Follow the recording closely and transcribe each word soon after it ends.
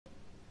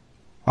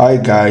Hi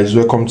guys,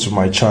 welcome to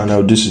my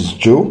channel. This is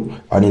Joe,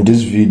 and in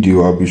this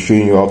video I'll be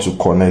showing you how to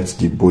connect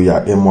the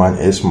Boya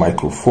M1s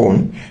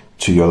microphone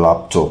to your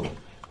laptop.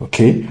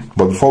 Okay,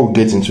 but before we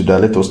get into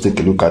that, let us take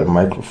a look at the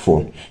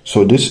microphone.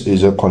 So this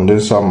is a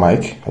condenser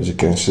mic. As you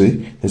can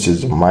see, this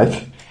is the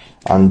mic,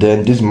 and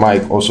then this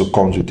mic also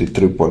comes with a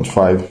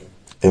 3.5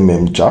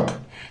 mm jack,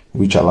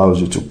 which allows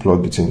you to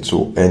plug it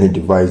into any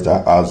device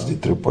that has the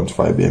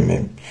 3.5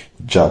 mm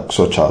jack,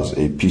 such as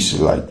a PC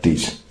like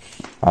this.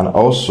 And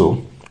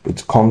also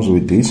it comes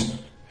with this,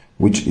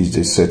 which is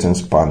the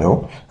settings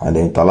panel, and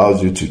then it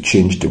allows you to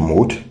change the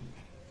mode.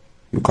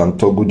 You can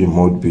toggle the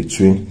mode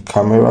between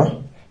camera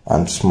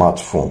and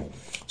smartphone.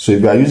 So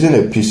if you are using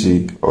a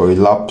PC or a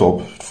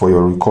laptop for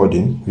your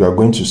recording, you are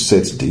going to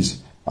set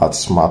this at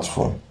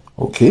smartphone.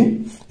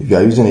 Okay, if you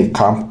are using a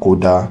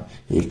camcorder,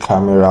 a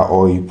camera,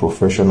 or a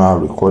professional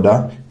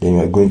recorder, then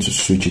you are going to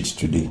switch it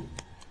to the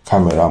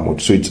camera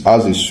mode. So it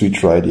has a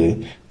switch right here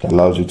that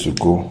allows you to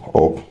go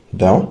up,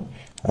 down,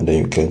 and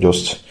then you can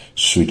just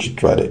switch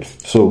it right there.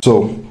 So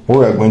what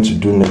we are going to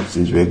do next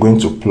is we're going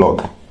to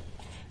plug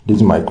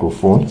this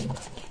microphone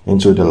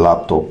into the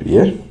laptop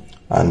here,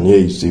 and here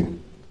is the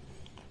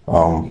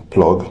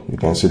plug. You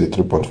can see the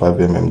 3.5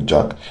 mm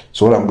jack.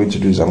 So what I'm going to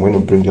do is I'm going to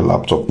bring the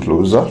laptop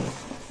closer,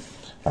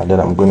 and then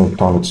I'm going to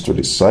turn it to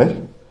the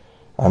side,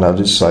 and at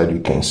this side you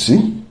can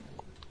see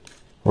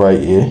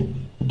right here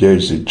there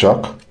is a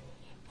jack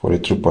for the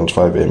 3.5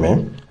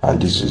 mm,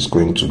 and this is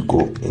going to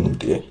go in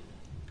there.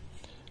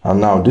 And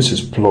now this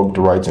is plugged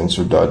right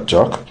into that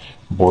jack,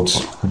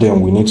 but then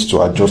we need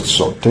to adjust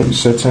some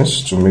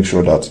settings to make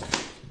sure that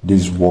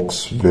this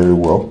works very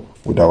well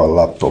with our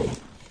laptop.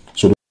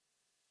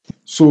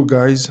 So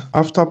guys,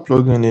 after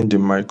plugging in the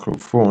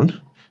microphone,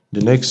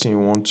 the next thing you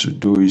want to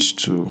do is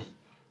to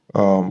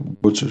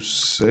go to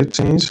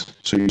settings.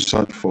 So you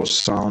search for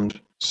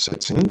sound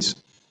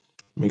settings.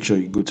 Make sure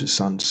you go to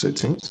sound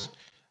settings,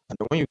 and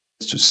then when you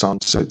get to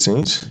sound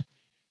settings,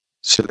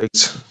 select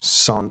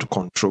sound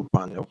control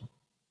panel.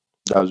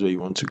 That's where you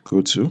want to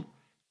go to.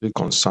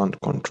 Click on sound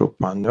control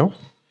panel,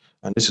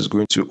 and this is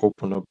going to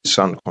open up the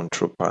sound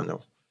control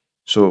panel.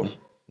 So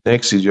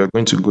next is you are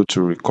going to go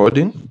to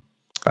recording,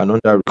 and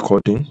under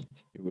recording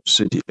you will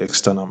see the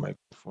external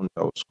microphone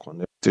that was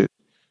connected.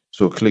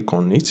 So click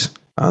on it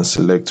and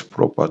select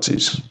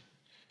properties,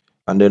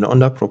 and then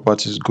under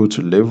properties go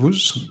to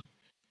levels,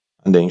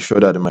 and then ensure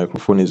that the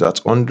microphone is at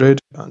 100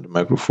 and the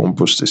microphone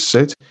boost is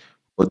set.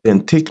 But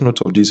then take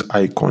note of this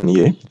icon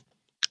here.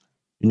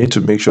 You need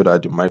to make sure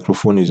that the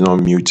microphone is not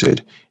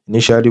muted.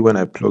 Initially, when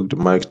I plugged the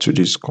mic to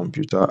this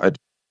computer, I had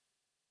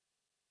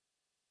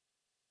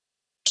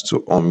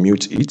to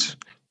unmute it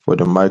for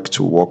the mic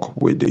to work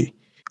with the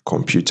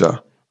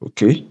computer.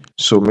 Okay,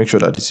 so make sure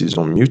that this is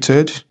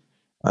unmuted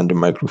and the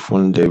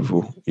microphone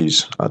level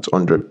is at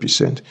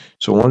 100%.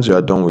 So once you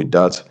are done with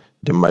that,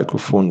 the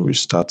microphone will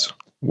start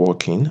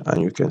working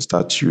and you can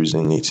start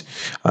using it.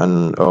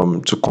 And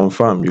to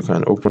confirm, you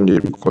can open the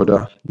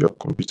recorder. Your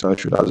computer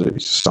should have a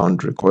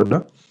sound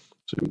recorder.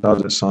 So if it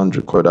has a sound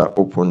recorder,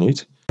 open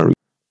it.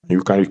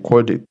 You can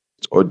record it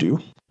audio,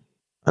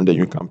 and then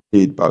you can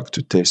play it back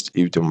to test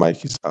if the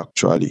mic is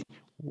actually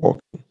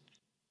working.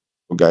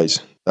 So guys,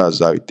 that's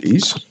how it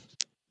is. See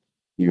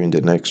you in the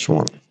next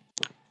one.